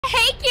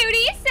Hey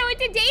cuties! So in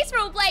today's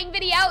role-playing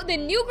video, the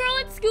new girl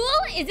at school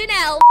is an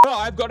elf.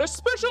 I've got a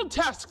special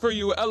task for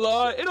you,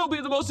 Ella. It'll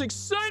be the most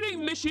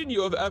exciting mission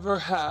you have ever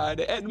had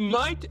and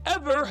might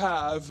ever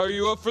have. Are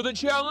you up for the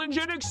challenge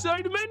and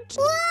excitement?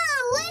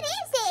 Whoa, what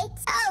is it?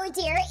 Oh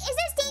dear, is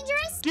this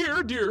dangerous?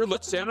 Dear,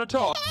 let's Santa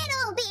talk.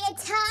 It'll be a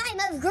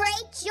time of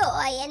great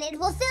joy, and it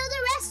will fill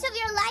the rest of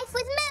your life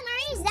with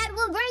memories that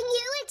will bring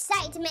you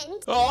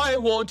excitement. I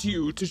want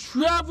you to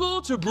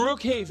travel to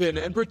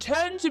Brookhaven and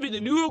pretend to be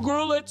the new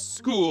girl at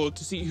school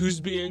to see who's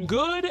being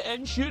good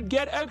and should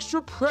get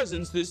extra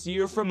presents this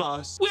year from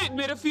us. We've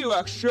made a few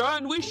extra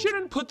and we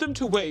shouldn't put them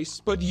to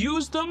waste, but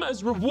use them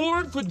as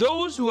reward for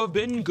those who have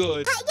been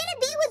good. I gonna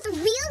be with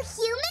real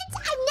humans?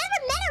 I've never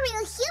met a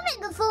real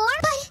human before,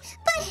 but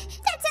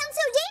that sounds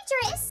so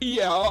dangerous.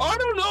 Yeah, I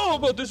don't know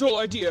about this whole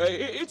idea.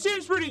 It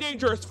seems pretty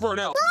dangerous for an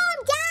elf.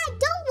 Mom, Dad,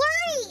 don't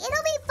worry.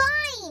 It'll be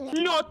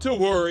fine. Not to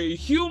worry.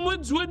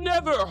 Humans would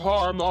never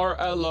harm our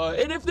Ella,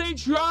 and if they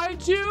tried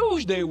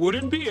to, they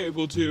wouldn't be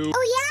able to.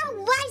 Oh yeah?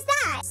 Why's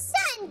that?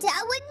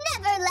 Santa would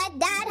never let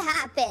that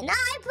happen.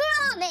 I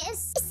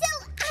promise.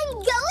 So I'm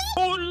going?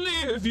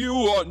 Only if you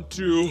want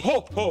to.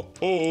 Ho, ho,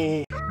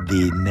 ho.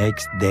 The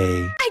next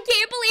day. I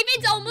can't believe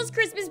it's almost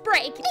Christmas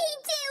break. Me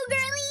too,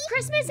 girlie.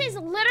 Christmas is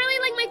literally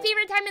like my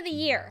favorite time of the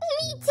year.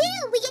 Me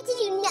too. We get to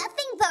do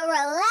nothing but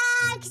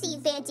relax,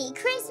 eat fancy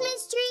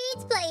Christmas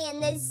treats, play in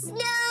the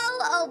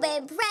snow,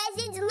 open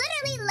presents.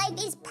 Literally,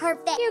 life is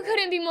perfect. You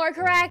couldn't be more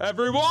correct.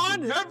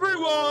 Everyone!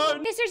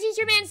 Mr.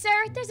 Teacher Man,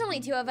 sir, there's only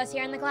 2 of us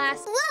here in the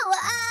class. Whoa,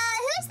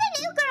 who's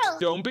the new girl?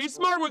 Don't be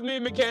smart with me,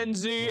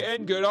 Mackenzie,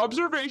 and good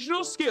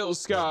observational skills,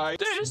 Sky.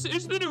 This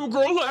is the new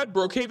girl at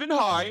Brookhaven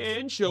High,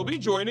 and she'll be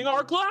joining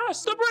our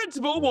class. The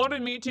principal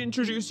wanted me to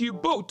introduce you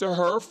both to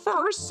her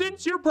first,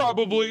 since you're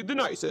probably the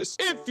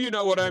nicest. If you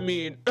know what I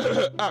mean.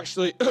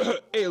 Actually,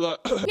 Ayla.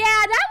 Yeah,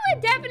 that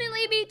would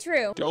definitely be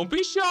true. Don't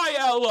be shy,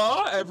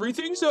 Ella.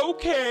 Everything's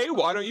okay.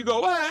 Why don't you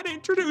go ahead and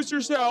introduce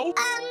yourself?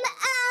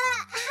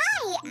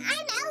 Hi, I'm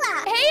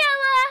Ella. Hey,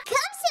 Ella!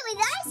 Come sit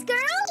with us,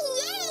 girl.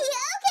 Yay,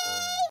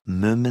 okay.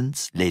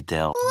 Moments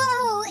later.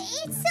 Whoa,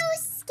 it's so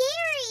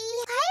scary.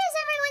 Why is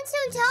everyone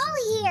so tall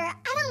here?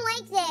 I don't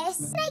like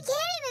this. And I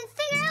can't even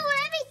figure out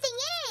where everything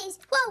is.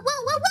 Whoa.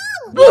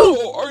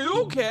 Whoa, are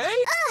you okay?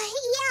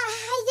 Yeah,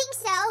 I think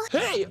so.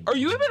 Hey, are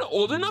you even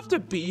old enough to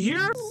be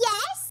here?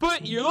 Yes?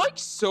 But you're like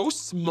so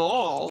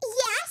small.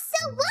 Yeah,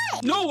 so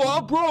what?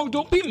 No, bro,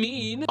 don't be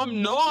mean.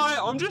 I'm not.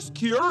 I'm just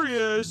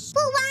curious.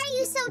 Well, why are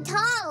you so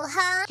tall,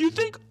 huh? You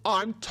think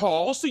I'm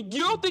tall, so you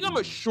don't think I'm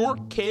a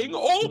short king?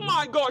 Oh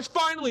my gosh,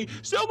 finally,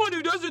 someone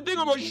who doesn't think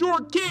I'm a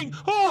short king.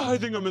 Oh, I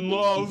think I'm in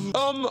love.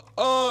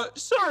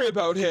 Sorry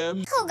about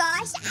him. Oh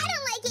gosh, I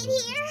don't like it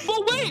here.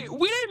 But wait,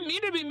 we didn't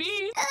mean to be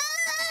mean.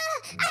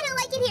 I don't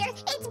like it here.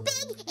 It's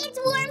big, it's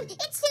warm,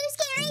 it's too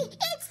scary,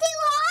 it's too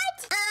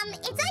hot.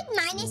 It's like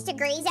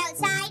 -degrees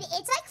outside.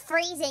 It's like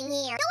freezing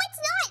here. No,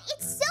 it's not.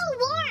 It's so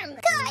warm.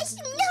 Gosh,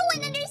 no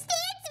one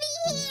understands me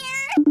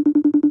here.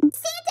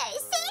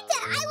 Santa,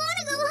 I want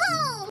to go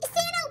home.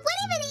 Santa, what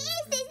even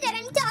is this that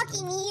I'm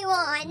talking to you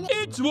on?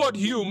 It's what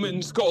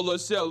humans call a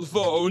cell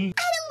phone.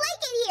 I don't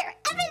like it here.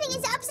 Everything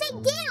is upside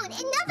down,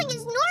 and nothing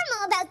is normal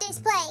about this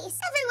place.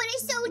 Everyone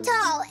is so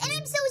tall, and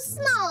I'm so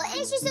small, and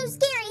it's just so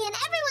scary, and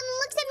everyone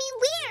looks at me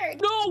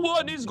weird. No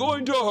one is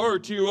going to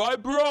hurt you, I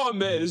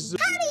promise.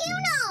 How do you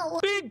know?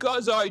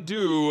 Because I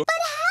do.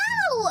 But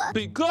how?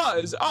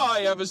 Because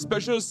I have a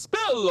special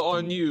spell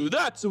on you,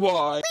 that's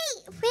why.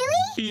 Wait,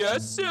 really?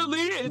 Yes,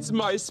 silly, it's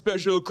my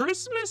special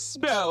Christmas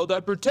spell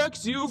that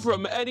protects you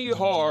from any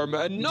harm,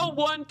 and no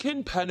one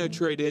can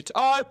penetrate it,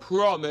 I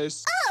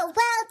promise. Oh,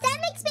 well, that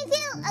makes me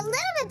feel a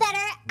little bit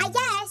better, I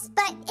guess,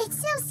 but it's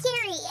still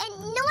scary,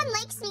 and no one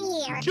likes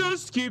me here.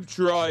 Just keep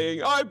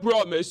trying, I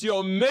promise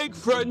you'll make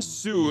friends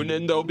soon,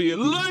 and they'll be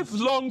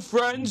lifelong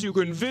friends you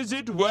can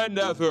visit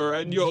whenever,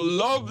 and you'll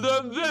love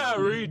them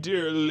very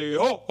dearly.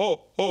 Ho,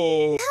 ho,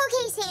 ho.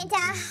 Okay,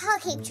 Santa, I'll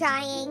keep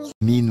trying.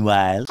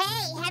 Meanwhile.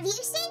 Hey, have you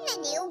seen the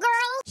new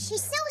girl?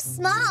 She's so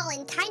small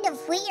and kind of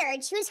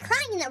weird. She was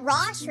crying in the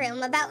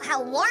washroom about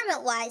how warm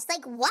it was.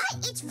 Like, what?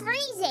 It's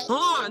freezing.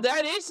 Huh,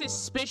 that is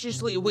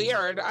suspiciously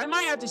weird. I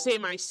might have to say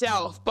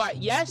myself, but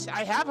yes,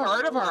 I have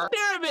heard of her.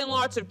 There have been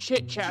lots of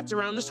chit-chats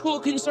around the school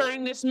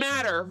concerning this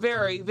matter.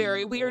 Very,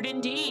 very weird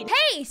indeed.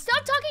 Hey,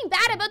 stop talking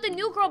bad about the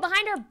new girl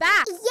behind her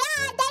back.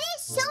 Yeah, that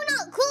is so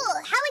not cool.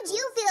 How would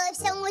you feel if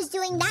someone was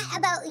doing that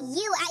about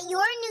you at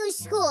your new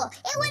school?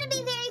 It wouldn't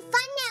be very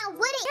fun now,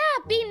 would it?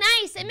 Yeah, be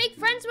nice and make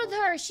friends with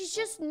her. She's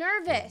just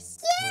nervous.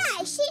 Yeah,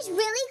 she's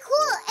really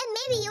cool. And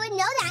maybe you would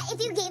know that if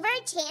you gave her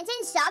a chance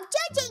and stopped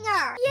judging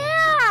her.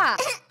 Yeah.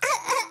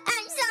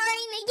 I'm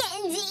sorry,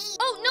 Mackenzie.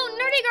 Oh, no,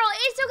 nerdy girl,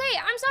 it's okay.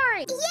 I'm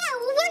sorry. Yeah,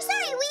 we're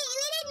sorry. We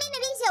didn't mean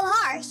to be so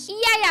harsh.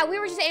 Yeah, we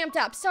were just amped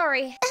up.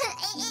 Sorry.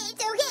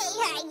 It's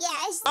I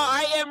guess.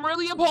 I am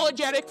really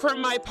apologetic for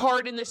my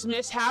part in this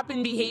mishap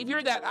and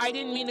behavior that I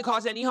didn't mean to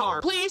cause any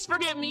harm. Please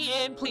forgive me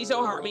and please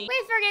don't hurt me.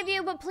 We forgive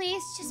you, but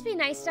please, just be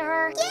nice to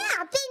her.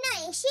 Yeah, be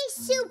nice.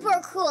 She's super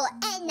cool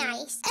and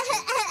nice. Okay,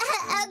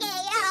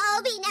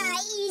 I'll be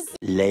nice.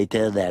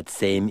 Later that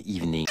same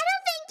evening. I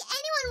don't think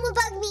anyone will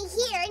bug me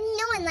here.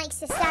 No one likes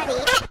to study.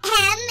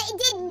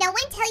 Did no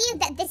one tell you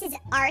that this is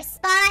our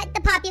spot?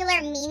 The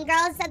popular mean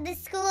girls of the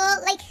school?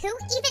 Like, who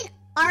even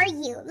are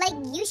you? Like,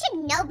 you should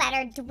know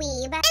better,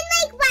 dweeb. And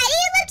like, why do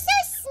you look so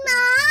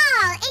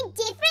small and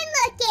different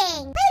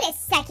looking? Wait a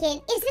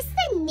second, is this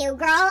the new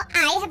girl?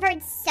 I have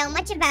heard so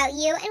much about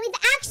you, and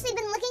we've actually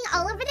been looking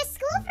all over the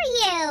school for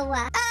you.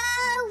 Why?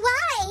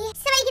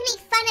 So I can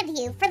make fun of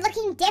you for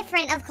looking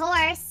different, of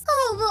course.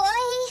 Oh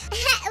boy.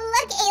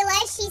 Look,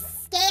 Ayla, she's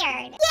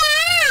scared.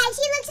 Yeah,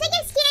 she looks like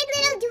a scared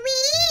little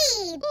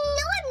dweeb.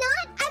 No, I'm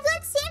not. I've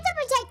got Santa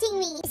protecting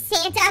me.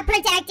 Santa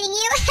protecting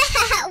you?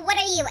 What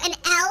are you, an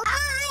elf?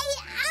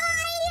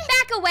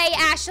 Back away,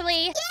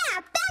 Ashley. Yeah,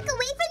 back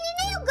away from the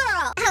new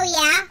girl. Oh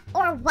yeah?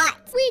 Or what?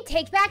 We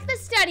take back the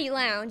study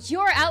lounge.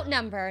 You're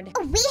outnumbered.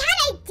 We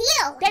had a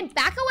deal. Then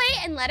back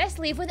away and let us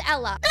leave with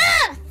Ella.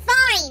 Ugh,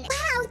 fine.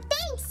 Wow,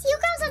 thanks. You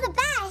girls are the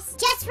best.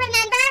 Just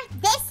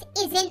remember, this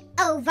isn't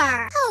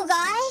over. Oh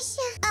gosh.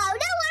 Oh,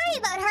 don't worry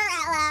about her,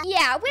 Ella.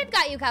 Yeah, we've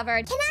got you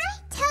covered. Can I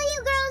tell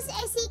you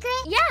girls a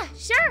secret? Yeah,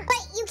 sure.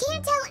 But you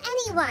can't tell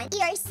anyone.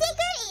 Your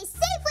secret is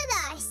safe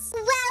with us.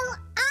 Well,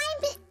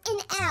 I'm an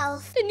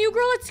elf. The new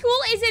girl at school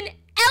is an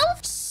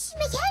elf? Shh,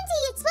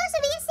 Mackenzie, it's supposed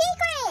to be a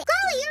secret.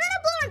 Golly, you're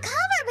gonna blow her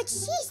cover, but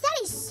jeez, that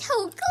is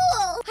so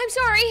cool. I'm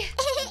sorry.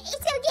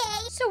 It's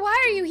okay. So why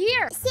are you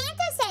here?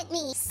 Santa sent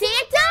me.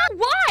 Santa?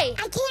 Why?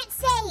 I can't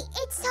say.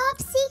 It's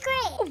top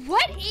secret.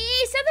 What?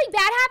 Is something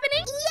bad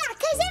happening? Yeah,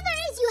 because if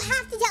there is, you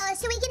have to tell us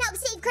so we can help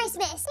save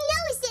Christmas. No,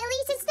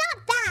 sillies, it's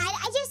not bad.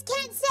 I just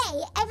can't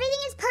say.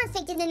 Everything is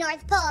perfect in the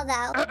North Pole,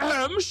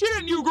 though.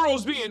 Shouldn't you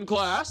girls be in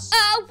class?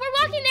 We're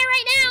walking there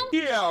right now.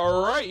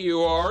 Yeah, right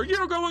you are.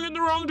 You're going in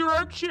the wrong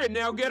direction.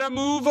 Now get a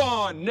move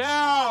on,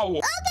 now!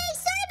 Okay,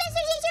 sorry,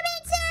 Mr. Teacher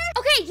Man, sir.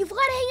 Okay, you've got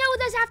to hang out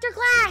with us after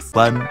class.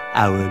 1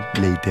 hour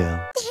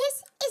later.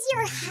 This is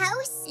your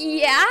house?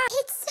 Yeah?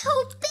 It's so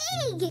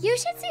big. You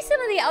should see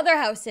some of the other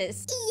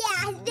houses.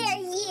 Yeah, they're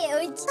huge.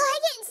 I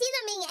didn't see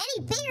them being any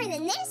bigger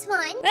than this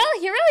one.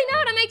 Well, you really know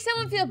how to make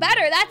someone feel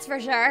better, that's for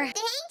sure.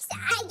 Thanks,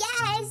 I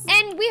guess.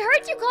 And we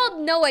heard you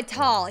called Noah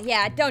tall.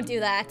 Yeah, don't do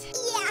that.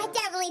 Yeah,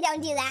 definitely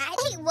don't do that.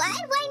 Wait,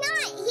 what? Why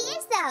not? He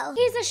is, though.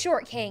 He's a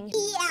short king.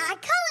 Yeah,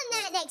 call him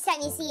that next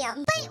time you see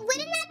him. But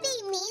wouldn't that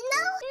be mean,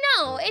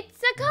 though? No,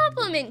 it's a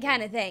compliment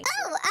kind of thing.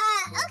 Oh,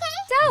 okay.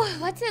 So,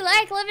 what's it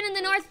like living in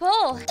the North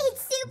Pole?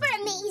 It's super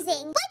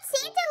amazing. What's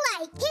Santa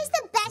like? He's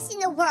the best in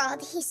the world.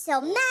 He's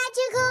so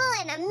magical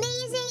and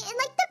amazing and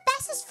like the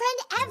bestest friend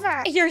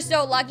ever. You're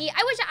so lucky.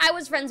 I wish I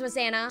was friends with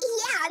Santa.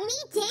 Yeah, me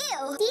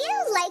too. Do you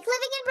like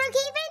living in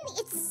Brookhaven?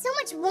 It's so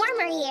much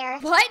warmer here.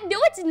 What? No,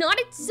 it's not.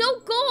 It's so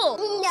cold.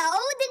 No,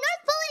 the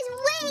North Pole is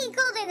way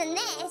colder than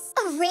this.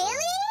 Oh,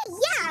 really?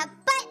 Yeah,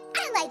 but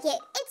I like it.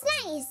 It's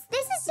nice.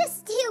 This is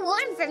just too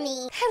warm for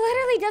me. That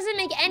literally doesn't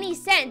make any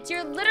sense.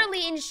 You're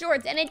literally in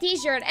shorts and a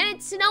t-shirt and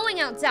it's snowing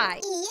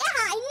outside. Yeah,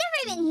 I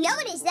never even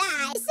noticed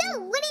that. So,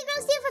 what do you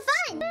girls do for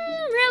fun?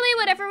 Really,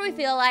 whatever we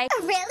feel like.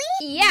 Really?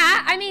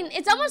 Yeah, I mean,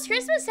 it's almost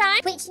Christmas time.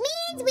 Which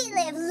means we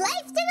live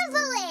life to the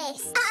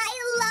fullest. I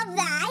love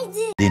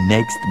that. The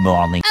next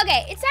morning.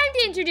 Okay, it's time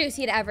to introduce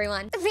you to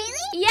everyone.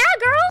 Really? Yeah,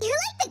 girl. You're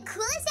like the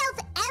coolest elf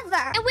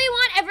ever. And we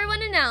want everyone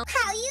to know.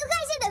 How you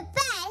guys are the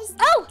best.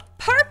 Oh,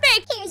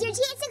 perfect. Here's your chance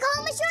to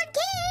call him a short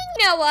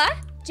king. Noah,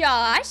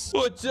 Josh.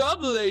 What's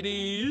up,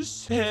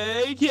 ladies?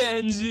 Hey,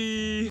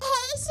 Kenzie. Hey,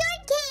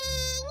 short king.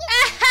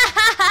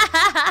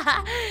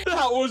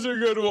 That was a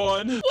good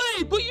one.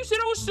 Wait, but you said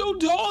I was so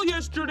tall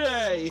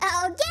yesterday.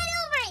 Oh, get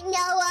over it,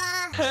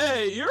 Noah.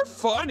 Hey, you're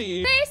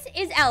funny. This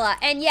is Ella,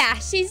 and yeah,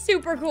 she's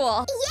super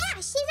cool. Yeah,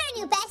 she's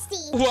our new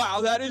bestie.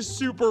 Wow, that is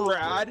super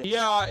rad.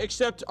 Yeah,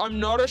 except I'm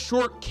not a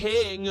short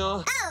king.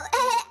 Oh,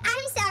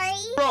 I'm sorry.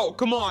 Bro,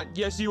 come on.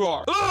 Yes, you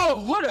are.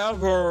 Oh,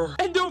 whatever.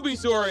 And don't be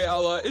sorry,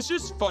 Ella. It's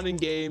just fun and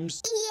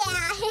games.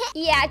 Yeah.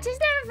 Yeah, just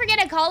never forget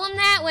to call him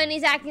that when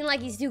he's acting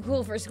like he's too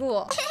cool for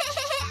school. Okay.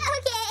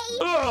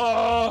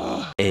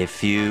 Ugh. A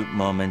few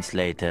moments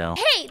later.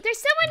 Hey,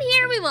 there's someone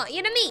here we want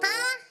you to meet.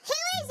 Who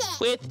is it?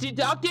 With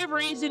deductive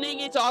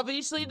reasoning, it's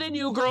obviously the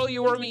new girl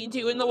you were mean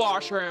to in the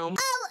washroom.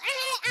 Oh,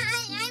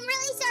 I'm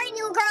really sorry,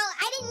 new girl.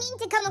 I didn't mean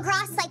to come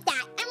across like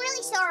that. I'm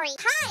really sorry.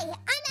 Hi, I'm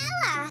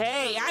Ella.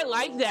 Hey, I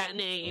like that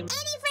name.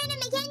 Any friend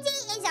of Mackenzie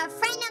is a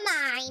friend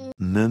of mine.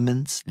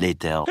 Moments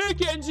later. Hey,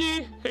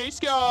 Kenzie. Hey,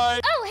 Sky.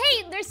 Oh,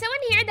 hey, there's someone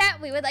here that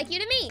we would like you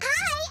to meet.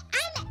 Hi,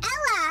 I'm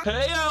Ella.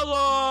 Hey,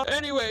 Ella.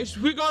 Anyways,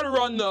 we gotta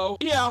run, though.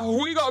 Yeah,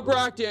 we got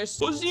practice.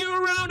 We'll see you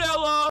around,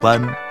 Ella.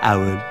 1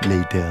 hour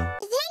later.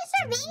 Thanks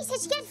for being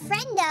such good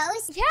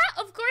friendos. Yeah,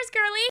 of course,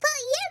 girly.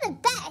 Well, you're the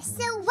best,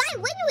 so why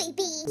wouldn't we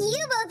be?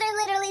 You both are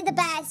literally the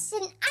best,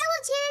 and I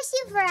will cherish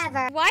you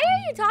forever. Why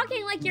are you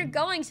talking like you're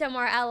going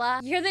somewhere,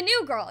 Ella? You're the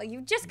new girl.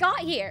 You just got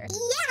here.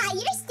 Yeah,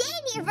 you're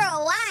standing here for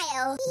a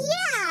while.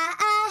 Yeah,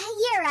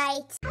 you're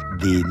right.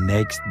 The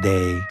next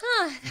day.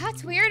 Huh,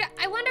 that's weird.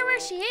 I wonder where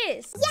she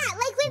is. Yeah,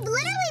 like we've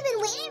literally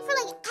been waiting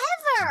for like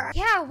ever.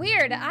 Yeah,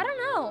 weird. I don't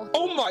know.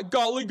 Oh my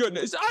golly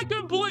goodness, I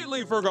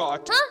completely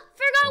forgot. Huh?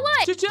 Forgot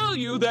what? To tell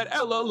you that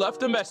Ella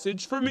left a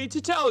message for me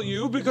to tell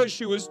you because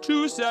she was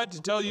too sad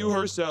to tell you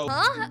herself.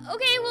 Huh?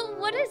 Okay, well,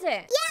 what is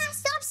it? Yeah,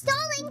 stop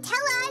stalling.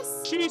 Tell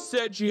us. She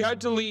said she had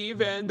to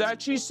leave and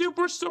that she's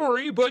super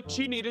sorry, but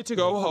she needed to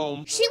go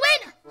home. She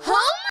went home?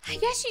 I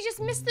guess she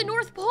just missed the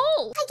North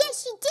Pole. I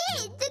guess she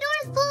did. The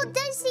North Pole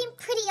does seem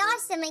pretty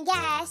awesome, I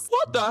guess.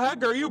 What the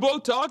heck are you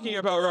both talking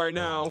about right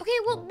now? Okay,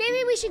 well,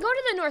 maybe we should go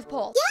to the North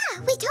Pole.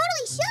 Yeah, we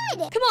totally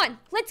should. Come on,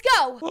 let's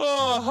go.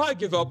 I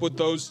give up with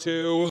those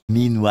two.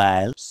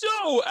 Meanwhile.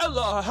 So,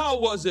 Ella, how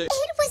was it?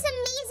 It was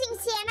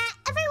amazing, Santa.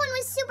 Everyone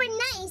was super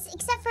nice,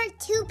 except for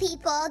 2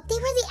 people. They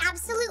were the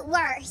absolute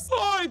worst.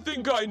 I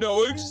think I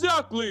know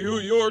exactly who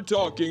you're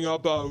talking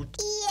about.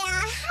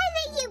 Yeah, I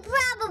think you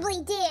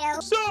probably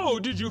do. So,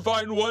 did you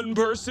find one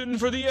person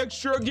for the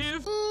extra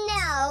gift?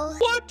 No.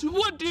 What?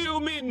 What do you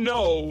mean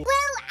no?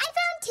 Well, I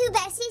found 2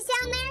 besties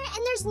down there,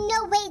 and there's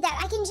no way that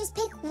I can just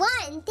pick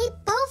one. They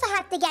both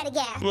have to get a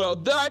gift. Well,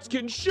 that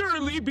can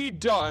surely be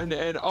done,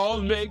 and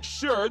I'll make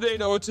sure they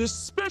know it's a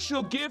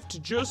special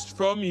gift just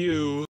from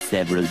you.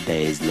 Several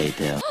days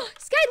later.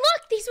 Sky,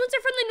 look! These ones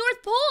are from the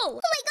North Pole.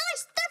 Oh my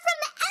gosh, they're from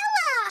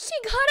Ella! She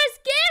got us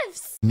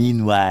gifts.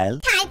 Meanwhile.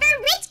 Time for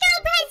rich girl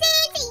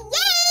presents!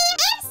 Yay!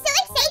 I'm so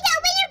excited to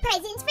open your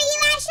presents for you,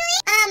 Ashley.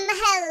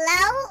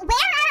 Hello?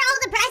 Where are all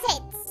the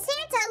presents?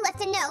 Santa left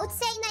a note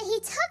saying that he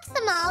took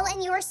them all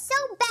and you were so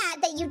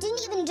bad that you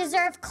didn't even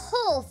deserve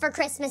coal for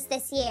Christmas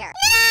this year.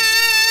 No!